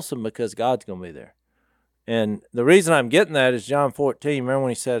it's awesome because God's going to be there. And the reason I'm getting that is John 14. Remember when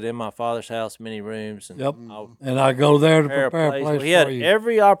he said, in my Father's house, many rooms. And Yep. And I go there to prepare a place Well, he had for you.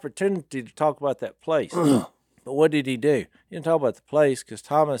 every opportunity to talk about that place. But what did he do? He didn't talk about the place because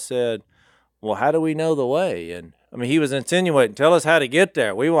Thomas said, well, how do we know the way? And he was insinuating, tell us how to get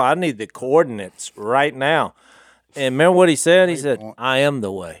there. I need the coordinates right now. And remember what he said? He said, I am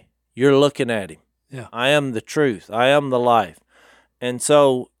the way. You're looking at him. Yeah. I am the truth. I am the life. And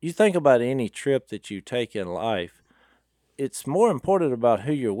so you think about any trip that you take in life, it's more important about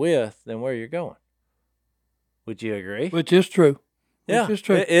who you're with than where you're going. Would you agree? Which is true. Yeah, Which is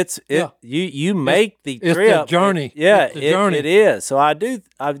true. You make the trip. It's the journey. It's the journey. It is. So I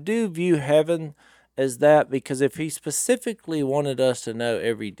do view heaven as that, because if he specifically wanted us to know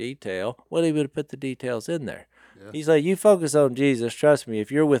every detail, well, he would have put the details in there. Yeah. He's like, you focus on Jesus. Trust me,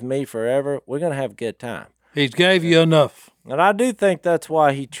 if you're with me forever, we're going to have a good time. He's gave you enough. And I do think that's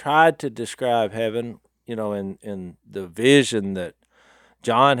why he tried to describe heaven, in the vision that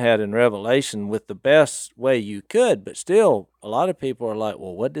John had in Revelation with the best way you could. But still, a lot of people are like,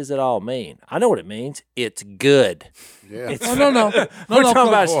 well, what does it all mean? I know what it means. It's good. Yeah. No. We're talking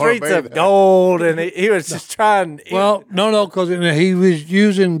about streets of gold, and he was just trying. Well, no, because he was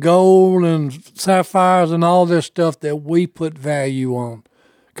using gold and sapphires and all this stuff that we put value on.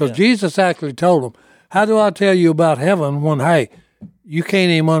 Because Jesus actually told them, how do I tell you about heaven when, hey, you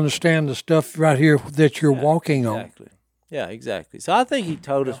can't even understand the stuff right here that you're walking on? Exactly. Yeah, exactly. So I think he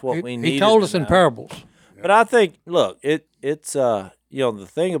told us what we needed. He told us in parables. But I think, look, it's the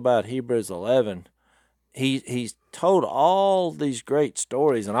thing about Hebrews 11, he's told all these great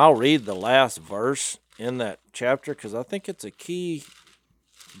stories, and I'll read the last verse in that chapter because I think it's a key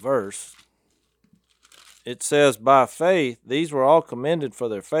verse. It says, by faith, these were all commended for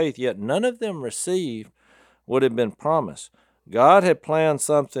their faith, yet none of them received what had been promised. God had planned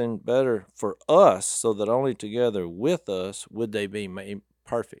something better for us so that only together with us would they be made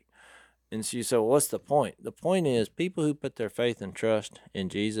perfect. And so you say, well, what's the point? The point is people who put their faith and trust in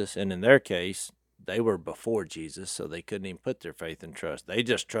Jesus, and in their case, they were before Jesus, so they couldn't even put their faith and trust. They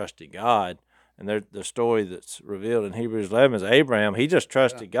just trusted God. And the story that's revealed in Hebrews 11 is Abraham. He just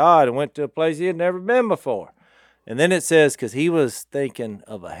trusted God and went to a place he had never been before. And then it says, because he was thinking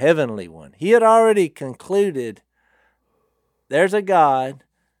of a heavenly one. He had already concluded there's a God,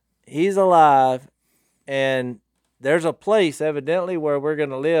 he's alive, and there's a place evidently where we're going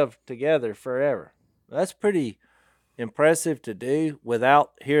to live together forever. That's pretty impressive to do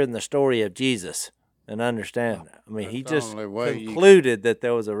without hearing the story of Jesus and understand that. He just concluded that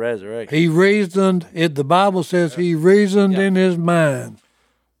there was a resurrection. He reasoned, the Bible says he reasoned in his mind.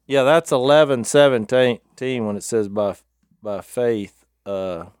 Yeah, that's 11:17 when it says by faith.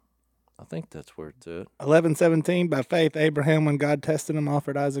 I think that's where it's at. 11:17, by faith, Abraham, when God tested him,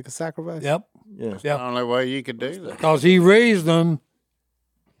 offered Isaac a sacrifice. Yep. Yeah. The only way you could do that. Because he reasoned,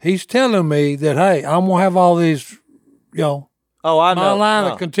 he's telling me that, hey, I'm going to have all these, Oh, I know. my line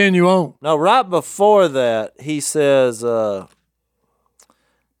will continue on. No, right before that, he says,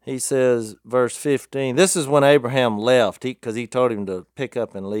 verse 15, this is when Abraham left, because he told him to pick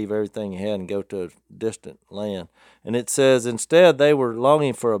up and leave everything he had and go to a distant land. And it says, instead, they were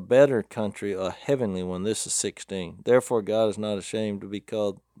longing for a better country, a heavenly one. This is 16. Therefore, God is not ashamed to be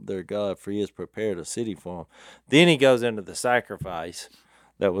called their God, for he has prepared a city for them. Then he goes into the sacrifice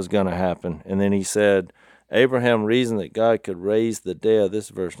that was going to happen. And then he said, Abraham reasoned that God could raise the dead. This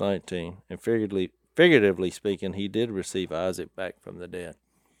is verse 19. And figuratively speaking, he did receive Isaac back from the dead.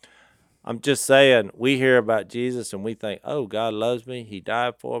 I'm just saying, we hear about Jesus and we think, oh, God loves me. He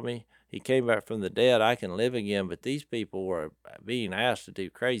died for me. He came back from the dead. I can live again. But these people were being asked to do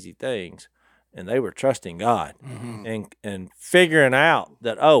crazy things, and they were trusting God and figuring out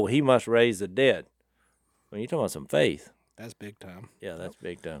that, oh, he must raise the dead. When you're talking about some faith. That's big time. Yeah, that's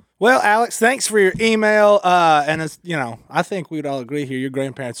big time. Well, Alex, thanks for your email. And it's, I think we'd all agree here. Your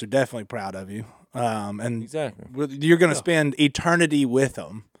grandparents are definitely proud of you. And exactly, you're going to spend eternity with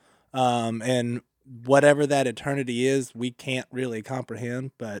them. And whatever that eternity is, we can't really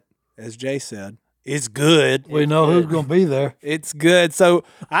comprehend. But as Jay said, it's good. We know who's going to be there. It's good. So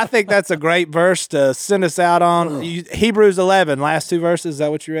I think that's a great verse to send us out on. Hebrews 11, last two verses. Is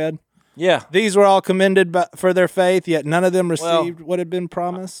that what you read? Yeah. These were all commended for their faith, yet none of them received what had been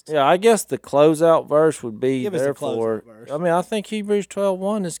promised. Yeah, I guess the closeout verse would be Give us the therefore. closeout verse. I mean, I think Hebrews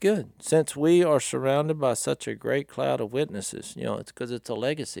 12:1 is good. Since we are surrounded by such a great cloud of witnesses, it's because it's a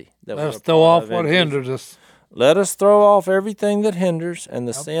legacy. That Let's we're a throw part off of what in hinders us. Let us throw off everything that hinders and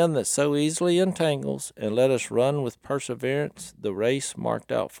the sin that so easily entangles, and let us run with perseverance the race marked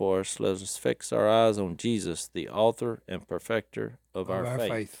out for us. Let us fix our eyes on Jesus, the author and perfecter of our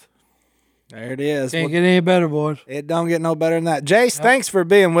faith. There it is. Can't get any better, boys. It don't get no better than that. Jace, thanks for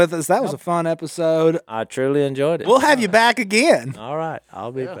being with us. That was a fun episode. I truly enjoyed it. We'll have you back again. All right,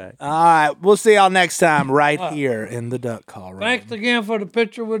 I'll be back. All right. We'll see y'all next time right here in the Duck Call Room. Thanks again for the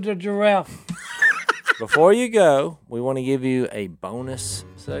picture with the giraffe. Before you go, we want to give you a bonus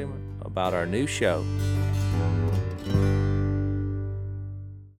segment about our new show.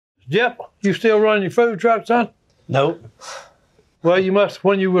 Jep, you still running your food truck, son? Nope. Well, you must,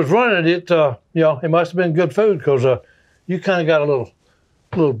 when you was running it, it must have been good food because you kind of got a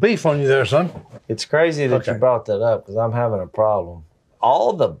little beef on you there, son. It's crazy that you brought that up because I'm having a problem.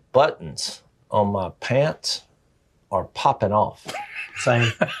 All the buttons on my pants are popping off.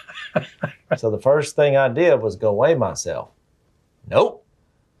 Same. So the first thing I did was go weigh myself. Nope.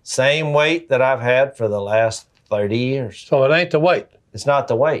 Same weight that I've had for the last 30 years. So it ain't the weight. It's not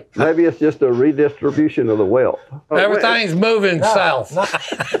the weight. Maybe it's just a redistribution of the wealth. Everything's moving south.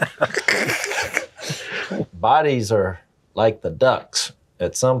 Bodies are like the ducks.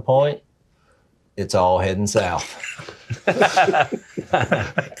 At some point, it's all heading south.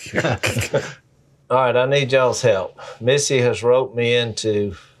 All right, I need y'all's help. Missy has roped me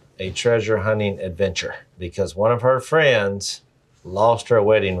into a treasure hunting adventure because one of her friends lost her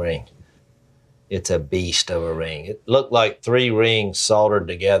wedding ring. It's a beast of a ring. It looked like 3 rings soldered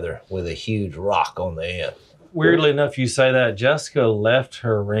together with a huge rock on the end. Weirdly enough, you say that. Jessica left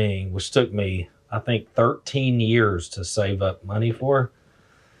her ring, which took me, I think, 13 years to save up money for,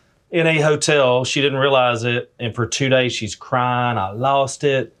 in a hotel. She didn't realize it. And for 2 days, she's crying. I lost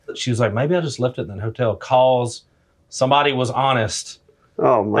it. She was like, maybe I just left it in the hotel. Calls. Somebody was honest.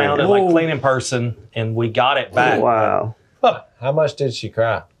 Oh, man. Found it like cleaning person, and we got it back. Wow. How much did she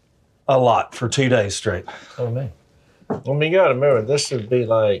cry? A lot for 2 days straight. Oh, man. I mean, you got to remember, this would be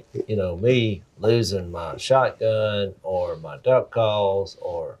like, me losing my shotgun or my duck calls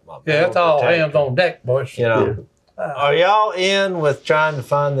or my... Yeah, it's all hands on deck, boys. Are y'all in with trying to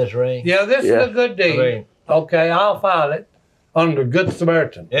find this ring? Yeah, this is a good deed. I mean, Okay, I'll file it under Good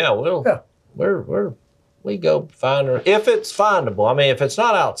Samaritan. yeah, we go find her if it's findable. I mean, if it's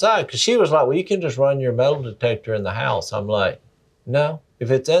not outside, because she was like, well, you can just run your metal detector in the house. I'm like, no, if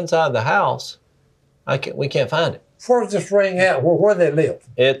it's inside the house, we can't find it. Where's this ring at? Where they live?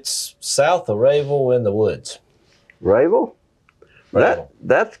 It's south of Rayville in the woods. Ravel?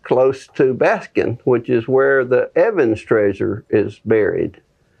 That's close to Baskin, which is where the Evans treasure is buried.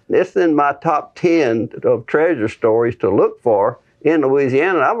 It's in my top 10 of treasure stories to look for in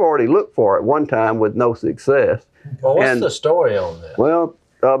Louisiana. I've already looked for it one time with no success. Well, what's the story on that? Well,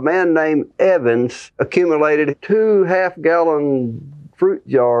 a man named Evans accumulated 2 half-gallon fruit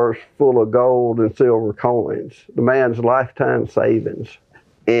jars full of gold and silver coins, the man's lifetime savings.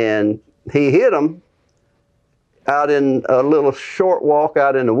 And he hid them out in a little short walk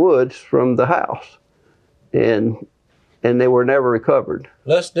out in the woods from the house. And they were never recovered.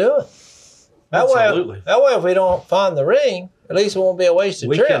 Let's do it. Absolutely. That way, if we don't find the ring, at least it won't be a wasted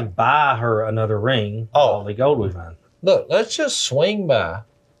We trip. can buy her another ring. All the gold we find. Look, let's just swing by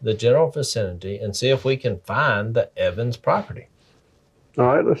the general vicinity and see if we can find the Evans property. All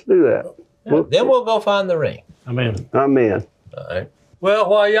right, let's do that. Then we'll go find the ring. I'm in. I'm in. All right. Well,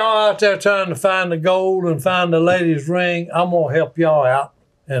 while y'all out there trying to find the gold and find the lady's ring, I'm going to help y'all out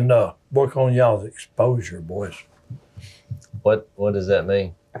and work on y'all's exposure, boys. What does that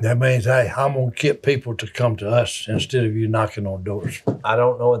mean? That means, hey, I'm going to get people to come to us instead of you knocking on doors. I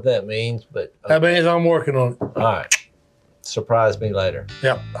don't know what that means, but That means I'm working on it. all right. Surprise me later.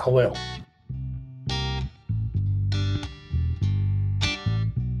 Yep, I will.